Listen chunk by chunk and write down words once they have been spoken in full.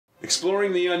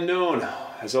Exploring the unknown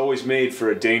has always made for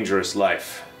a dangerous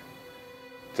life.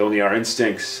 With only our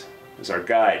instincts as our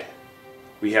guide,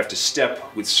 we have to step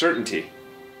with certainty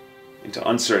into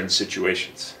uncertain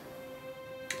situations.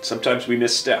 Sometimes we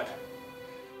misstep.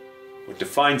 What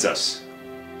defines us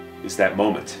is that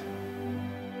moment.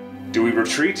 Do we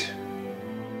retreat,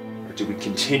 or do we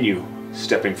continue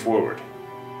stepping forward?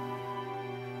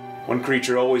 One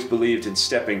creature always believed in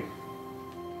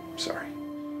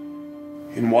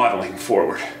waddling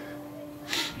forward.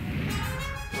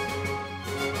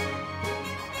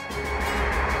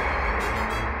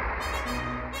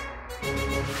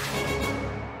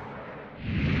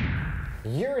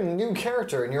 You're a new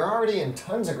character and you're already in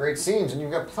tons of great scenes and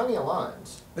you've got plenty of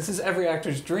lines. This is every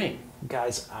actor's dream.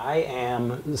 Guys, I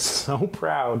am so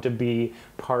proud to be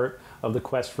part of the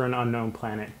Quest for an Unknown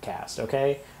Planet cast,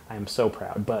 okay? I am so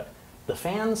proud, but the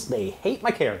fans, they hate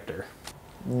my character.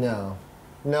 No,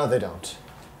 they don't.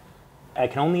 I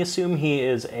can only assume he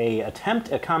is an attempt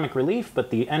at comic relief,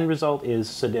 but the end result is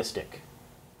sadistic.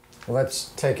 Well,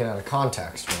 that's taken out of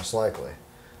context, most likely.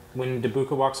 When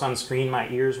DaBooka walks on screen, my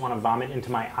ears want to vomit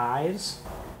into my eyes.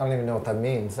 I don't even know what that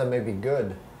means. That may be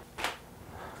good.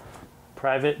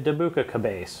 Private DaBooka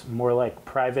Ka'Baise. More like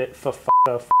private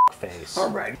face. All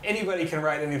right, anybody can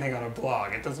write anything on a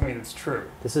blog. It doesn't mean it's true.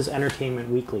 This is Entertainment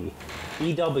Weekly.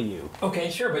 EW. Okay,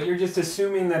 sure, but you're just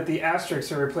assuming that the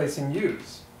asterisks are replacing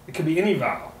U's. It could be any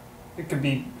vowel. It could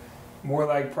be more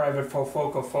like private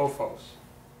fofos.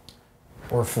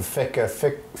 Or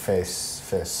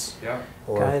face. Yeah.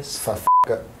 Or guys.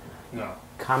 No.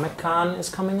 Comic-Con is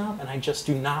coming up, and I just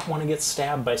do not want to get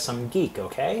stabbed by some geek,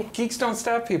 okay? Geeks don't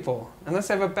stab people, unless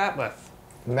they have a batleth.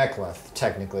 Mechleth,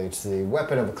 technically. It's the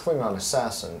weapon of a Klingon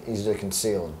assassin, easy to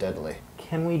conceal and deadly.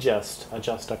 Can we just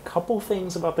adjust a couple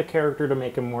things about the character to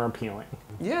make him more appealing?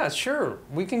 Yeah, sure.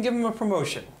 We can give him a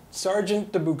promotion.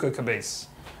 Sergeant DaBooka Ka'Baise.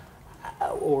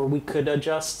 Or we could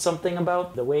adjust something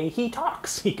about the way he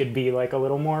talks. He could be like a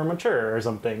little more mature or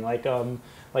something. Like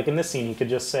in this scene, he could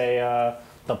just say,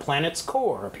 the planet's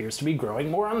core appears to be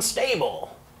growing more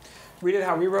unstable. Read it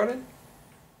how we wrote it?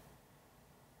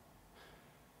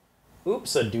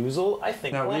 Oops, a doozle, I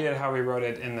think. No, read it how we wrote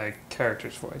it in the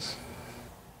character's voice.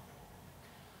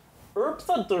 Oops,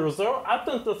 a doozle, I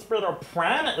think this little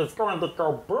planet is going to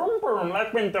go boom boom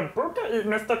like when DaBooka eat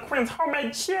Mr. Quinn's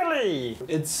homemade chili.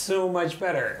 It's so much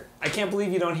better. I can't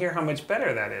believe you don't hear how much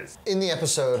better that is. In the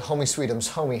episode Homie Sweetum's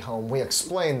Homie Home, we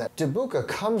explain that DaBooka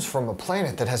comes from a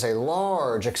planet that has a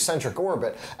large eccentric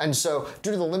orbit, and so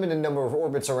due to the limited number of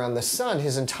orbits around the sun,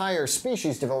 his entire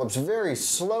species develops very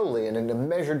slowly and at a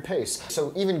measured pace.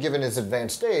 So even given his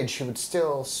advanced age, he would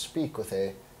still speak with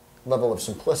a level of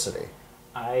simplicity.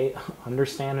 I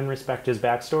understand and respect his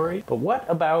backstory, but what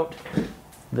about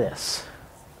this?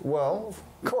 Well,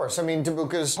 of course. I mean,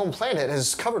 DaBooka's home planet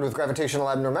is covered with gravitational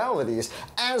abnormalities,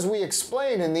 as we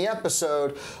explain in the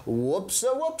episode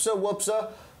Whoopsa Whoopsa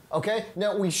Whoopsa. Okay,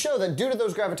 now we show that due to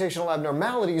those gravitational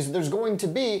abnormalities, there's going to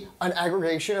be an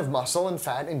aggregation of muscle and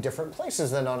fat in different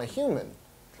places than on a human.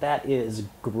 That is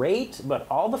great, but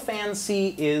all the fans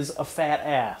see is a fat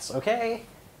ass, okay?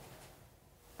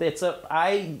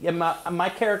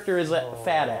 My character is a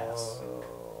fat ass.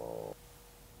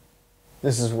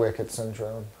 This is Wicket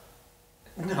syndrome.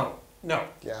 No.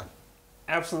 Yeah.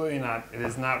 Absolutely not. It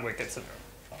is not Wicket syndrome.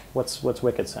 What's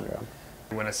Wicket syndrome?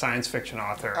 When a science fiction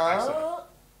author...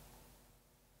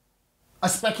 A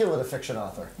speculative fiction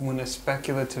author. When a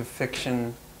speculative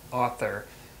fiction author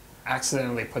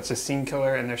accidentally puts a scene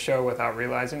killer in their show without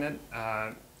realizing it,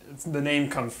 the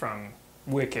name comes from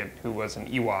Wicket, who was an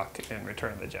Ewok in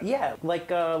Return of the Jedi. Yeah, like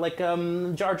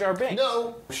Jar Jar Binks.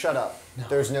 No! Shut up. No.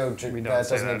 There's no... We don't that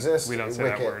say doesn't that. exist. We don't say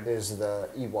Wicket that word. Is the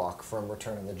Ewok from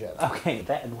Return of the Jedi. Okay,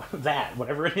 that,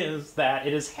 whatever it is, that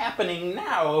it is happening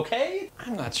now, okay?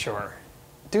 I'm not sure.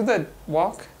 Do the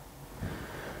walk.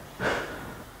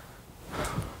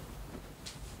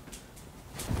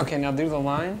 Okay, now do the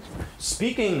line.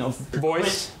 Speaking of...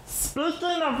 Voice.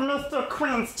 Speaking of Mr.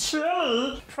 Quinn's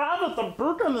chili, Private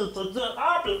DaBooka needs to get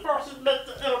out before she makes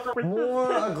the air.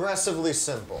 More aggressively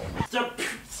simple.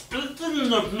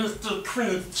 Speaking of Mr.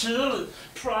 Quinn's chili,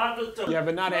 Private DaBooka... Yeah,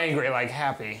 but not angry, like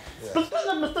happy. Yeah. Speaking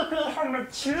of Mr. Quinn's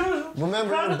homemade chili...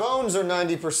 Remember, your bones are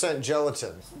 90%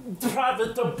 gelatin.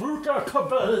 Private DaBooka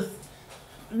Ka'Baise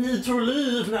need to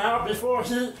leave now before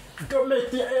he go make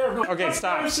the air go... Okay,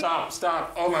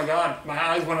 stop. Oh my god, my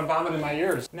eyes want to vomit in my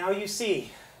ears. Now you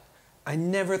see. I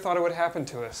never thought it would happen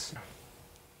to us.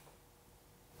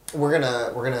 We're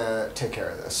gonna take care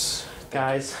of this.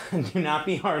 Guys, do not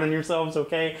be hard on yourselves,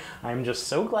 okay? I'm just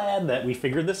so glad that we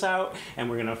figured this out, and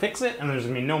we're gonna fix it, and there's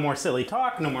gonna be no more silly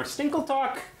talk, no more stinkle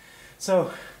talk.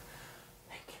 So,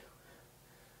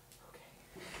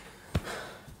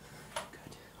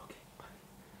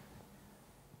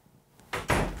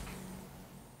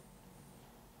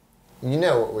 You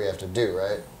know what we have to do,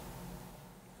 right?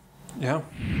 Yeah.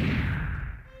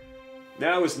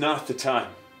 Now is not the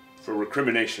time for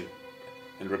recrimination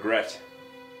and regret.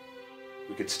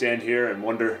 We could stand here and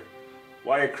wonder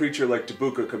why a creature like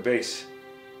DaBooka Ka'Baise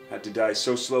had to die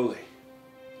so slowly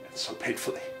and so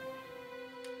painfully.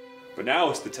 But now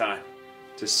is the time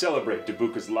to celebrate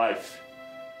DaBooka's life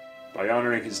by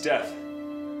honoring his death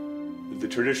with the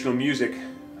traditional music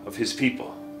of his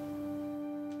people.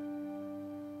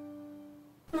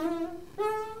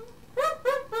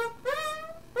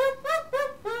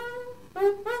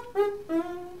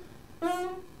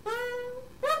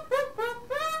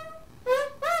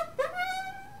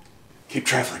 Keep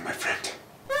traveling, my friend.